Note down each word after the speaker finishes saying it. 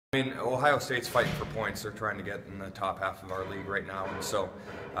I mean, Ohio State's fighting for points. They're trying to get in the top half of our league right now, and so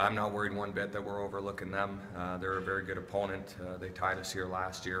I'm not worried one bit that we're overlooking them. They're a very good opponent. They tied us here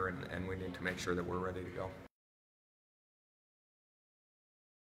last year, and we need to make sure that we're ready to go.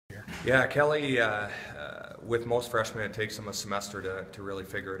 Yeah, Kelly, with most freshmen, it takes them a semester to really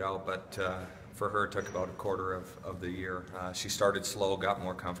figure it out, but for her, it took about a quarter of the year. She started slow, got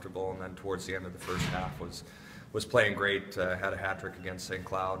more comfortable, and then towards the end of the first half was playing great, had a hat trick against St.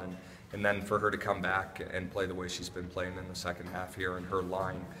 Cloud, and then for her to come back and play the way she's been playing in the second half here, and her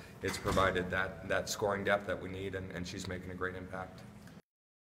line, it's provided that scoring depth that we need, and she's making a great impact.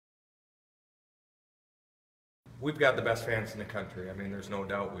 We've got the best fans in the country. I mean, there's no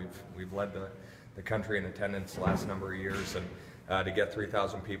doubt we've led the country in attendance the last number of years, and to get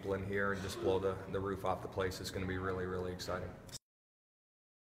 3,000 people in here and just blow the roof off the place is going to be really, really exciting.